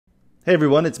Hey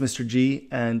everyone, it's Mr. G,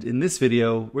 and in this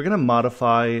video, we're going to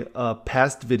modify a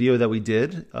past video that we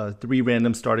did, 3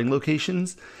 random starting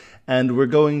locations, and we're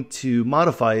going to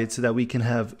modify it so that we can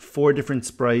have 4 different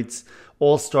sprites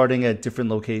all starting at different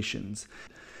locations.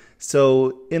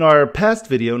 So in our past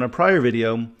video, in our prior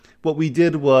video, what we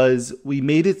did was we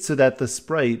made it so that the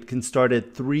sprite can start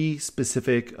at 3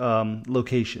 specific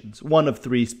locations, one of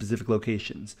 3 specific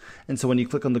locations. And so when you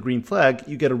click on the green flag,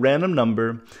 you get a random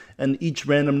number, and each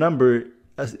random number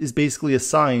is basically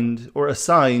assigned or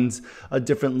assigns a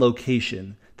different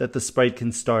location that the sprite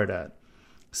can start at.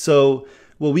 So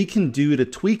what we can do to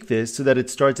tweak this so that it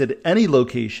starts at any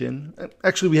location,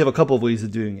 actually we have a couple of ways of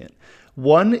doing it.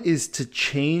 One is to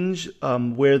change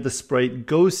where the sprite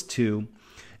goes to,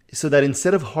 so that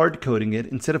instead of hard coding it,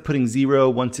 instead of putting 0,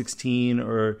 116,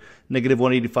 or negative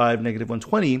 185, negative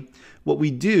 120, what we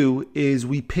do is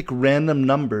we pick random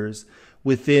numbers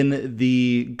within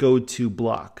the go to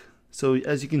block. So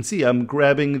as you can see, I'm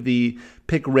grabbing the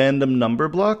pick random number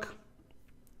block,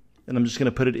 and I'm just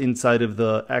going to put it inside of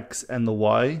the X and the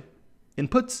Y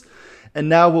inputs. And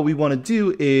now what we want to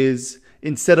do is,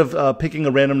 instead of picking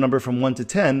a random number from 1 to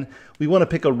 10, we want to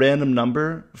pick a random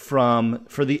number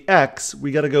for the X,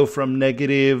 we got to go from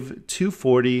negative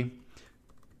 240,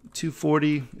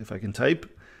 if I can type,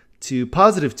 to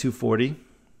positive 240.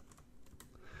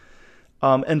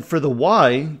 And for the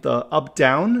Y, the up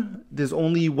down, there's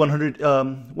only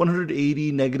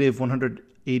 180 negative,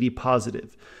 180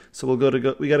 positive. So we got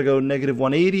to go negative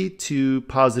 180 to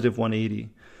positive 180.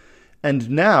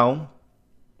 And now,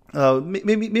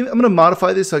 maybe I'm going to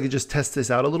modify this so I can just test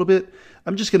this out a little bit.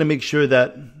 I'm just going to make sure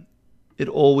that it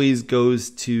always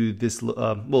goes to this, it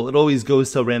always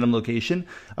goes to a random location.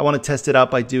 I want to test it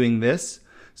out by doing this.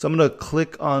 So I'm going to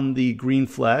click on the green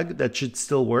flag. That should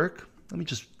still work. Let me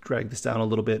just drag this down a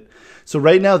little bit. So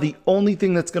right now, the only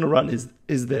thing that's going to run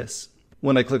is this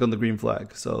when I click on the green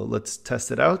flag. So let's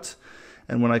test it out.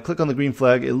 And when I click on the green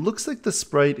flag, it looks like the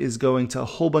sprite is going to a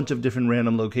whole bunch of different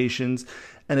random locations,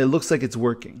 and it looks like it's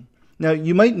working. Now,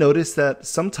 you might notice that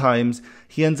sometimes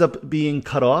he ends up being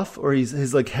cut off, or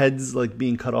his like head's like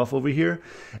being cut off over here.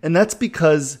 And that's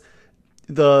because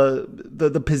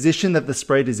the position that the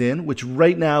sprite is in, which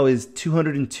right now is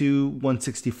 202,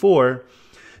 164,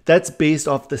 that's based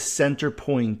off the center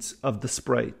point of the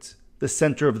sprite, the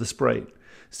center of the sprite.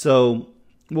 So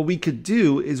what we could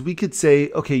do is we could say,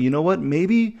 okay, you know what?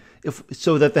 Maybe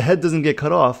so that the head doesn't get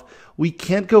cut off, we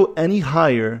can't go any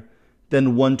higher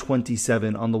than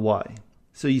 127 on the Y.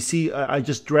 So you see, I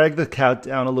just drag the cat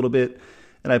down a little bit,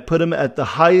 and I put him at the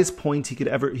highest point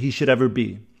he should ever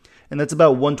be. And that's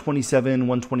about 127,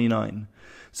 129.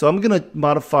 So I'm going to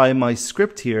modify my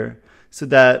script here so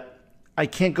that I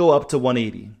can't go up to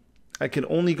 180. I can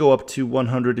only go up to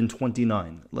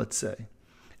 129, let's say.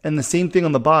 And the same thing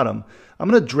on the bottom. I'm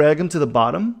going to drag him to the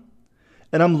bottom,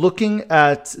 and I'm looking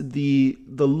at the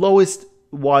lowest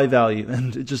Y value,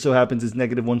 and it just so happens is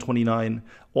negative 129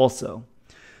 also.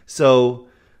 So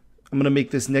I'm going to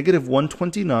make this negative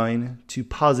 129 to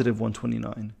positive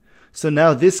 129. So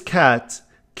now this cat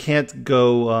can't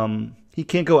go, he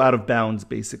can't go out of bounds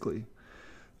basically.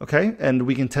 Okay, and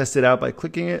we can test it out by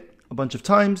clicking it a bunch of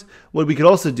times. What we could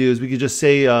also do is we could just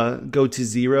say go to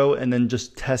 0 and then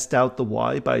just test out the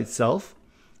Y by itself.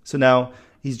 So now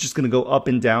he's just going to go up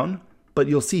and down, but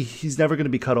you'll see he's never going to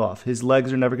be cut off. His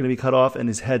legs are never going to be cut off, and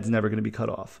his head's never going to be cut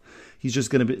off. He's just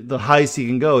going to be, the highest he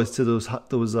can go is to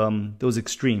those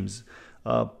extremes,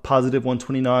 positive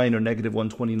 129 or negative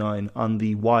 129 on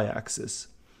the Y axis.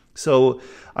 So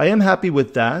I am happy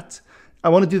with that. I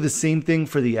want to do the same thing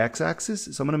for the X axis.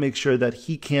 So I'm going to make sure that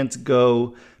he can't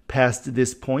go past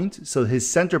this point. So his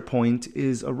center point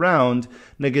is around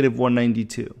negative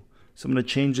 192. So I'm going to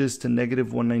change this to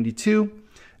negative 192.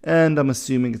 And I'm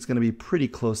assuming it's going to be pretty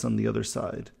close on the other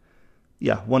side.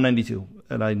 Yeah, 192.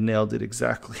 And I nailed it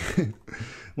exactly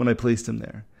when I placed him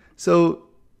there. So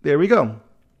there we go.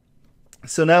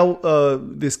 So now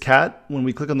this cat, when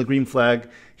we click on the green flag,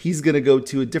 he's going to go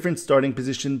to a different starting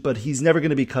position, but he's never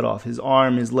going to be cut off. His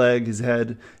arm, his leg, his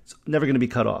head, it's never going to be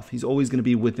cut off. He's always going to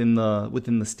be within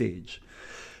the stage.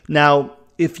 Now,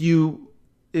 if you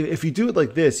do it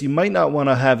like this, you might not want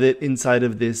to have it inside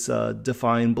of this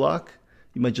define block.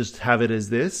 You might just have it as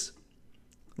this.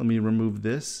 Let me remove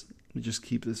this. Let me just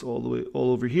keep this all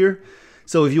over here.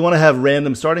 So if you want to have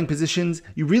random starting positions,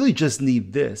 you really just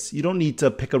need this. You don't need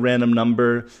to pick a random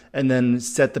number and then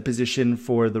set the position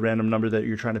for the random number that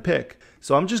you're trying to pick.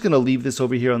 So I'm just going to leave this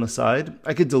over here on the side.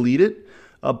 I could delete it,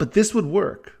 but this would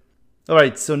work. All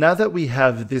right, so now that we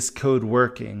have this code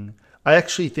working, I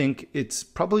actually think it's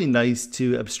probably nice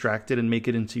to abstract it and make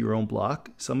it into your own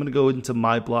block. So I'm going to go into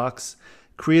my blocks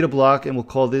create a block, and we'll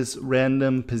call this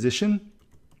random position.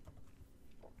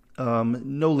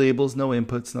 No labels, no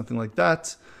inputs, nothing like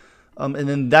that. And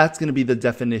then that's going to be the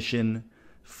definition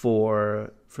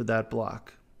for that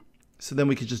block. So then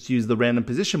we could just use the random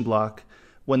position block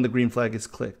when the green flag is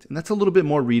clicked. And that's a little bit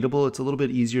more readable. It's a little bit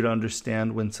easier to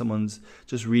understand when someone's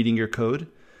just reading your code.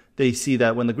 They see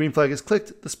that when the green flag is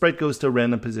clicked, the sprite goes to a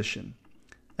random position.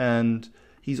 And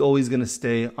he's always going to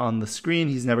stay on the screen.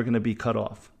 He's never going to be cut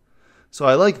off. So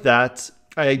I like that.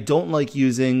 I don't like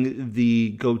using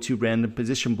the go to random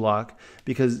position block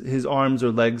because his arms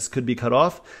or legs could be cut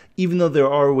off, even though there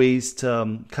are ways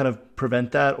to kind of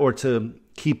prevent that or to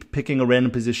keep picking a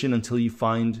random position until you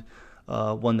find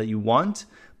one that you want.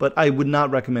 But I would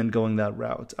not recommend going that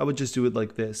route. I would just do it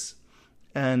like this.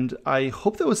 And I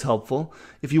hope that was helpful.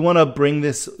 If you want to bring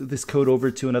this code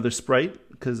over to another sprite,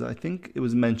 because I think it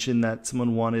was mentioned that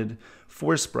someone wanted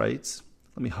 4 sprites.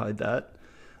 Let me hide that.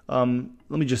 Let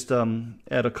me just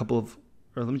add a couple of,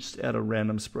 or let me just add a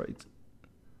random sprite.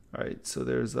 All right, so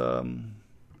there's,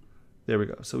 there we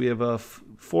go. So we have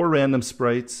 4 random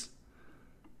sprites.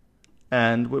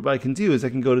 And what I can do is I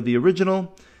can go to the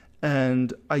original,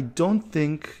 and I don't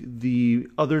think the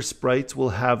other sprites will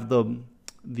have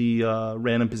the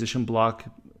random position block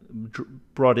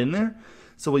brought in there.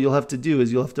 So what you'll have to do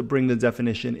is you'll have to bring the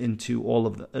definition into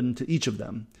into each of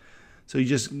them. So you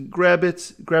just grab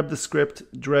the script,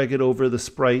 drag it over the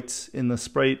sprites in the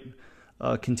sprite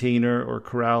container or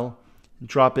corral,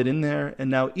 drop it in there, and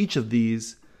now each of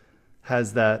these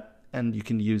has that, and you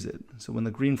can use it. So when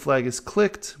the green flag is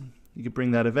clicked, you can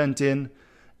bring that event in.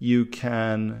 You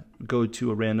can go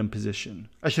to a random position.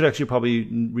 I should actually probably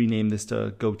rename this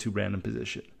to go to random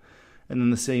position. And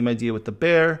then the same idea with the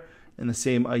bear and the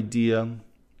same idea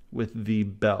with the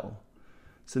bell.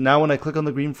 So now when I click on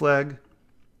the green flag,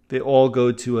 they all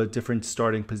go to a different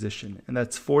starting position. And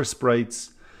that's 4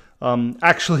 sprites.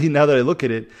 Actually, now that I look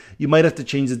at it, you might have to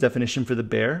change the definition for the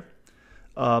bear.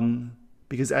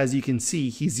 Because as you can see,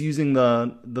 he's using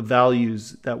the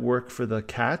values that work for the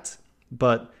cat,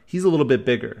 but he's a little bit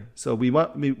bigger. So we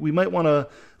might want to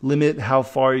limit how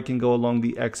far you can go along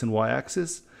the X and Y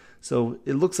axis. So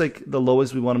it looks like the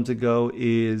lowest we want him to go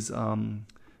is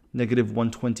negative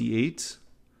 128.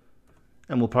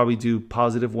 And we'll probably do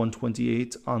positive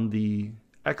 128 on the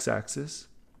X axis,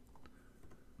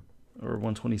 or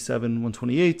 127,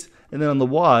 128. And then on the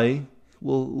Y,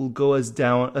 we'll go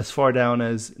as far down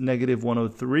as negative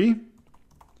 103.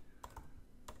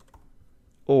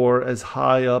 Or as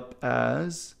high up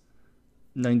as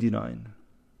 99.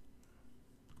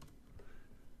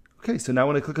 Okay, so now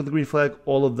when I click on the green flag,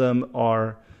 all of them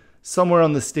are somewhere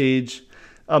on the stage.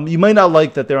 You might not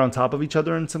like that they're on top of each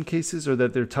other in some cases or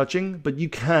that they're touching, but you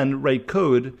can write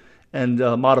code and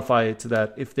modify it so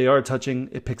that if they are touching,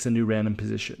 it picks a new random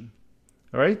position.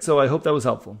 All right, so I hope that was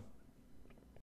helpful.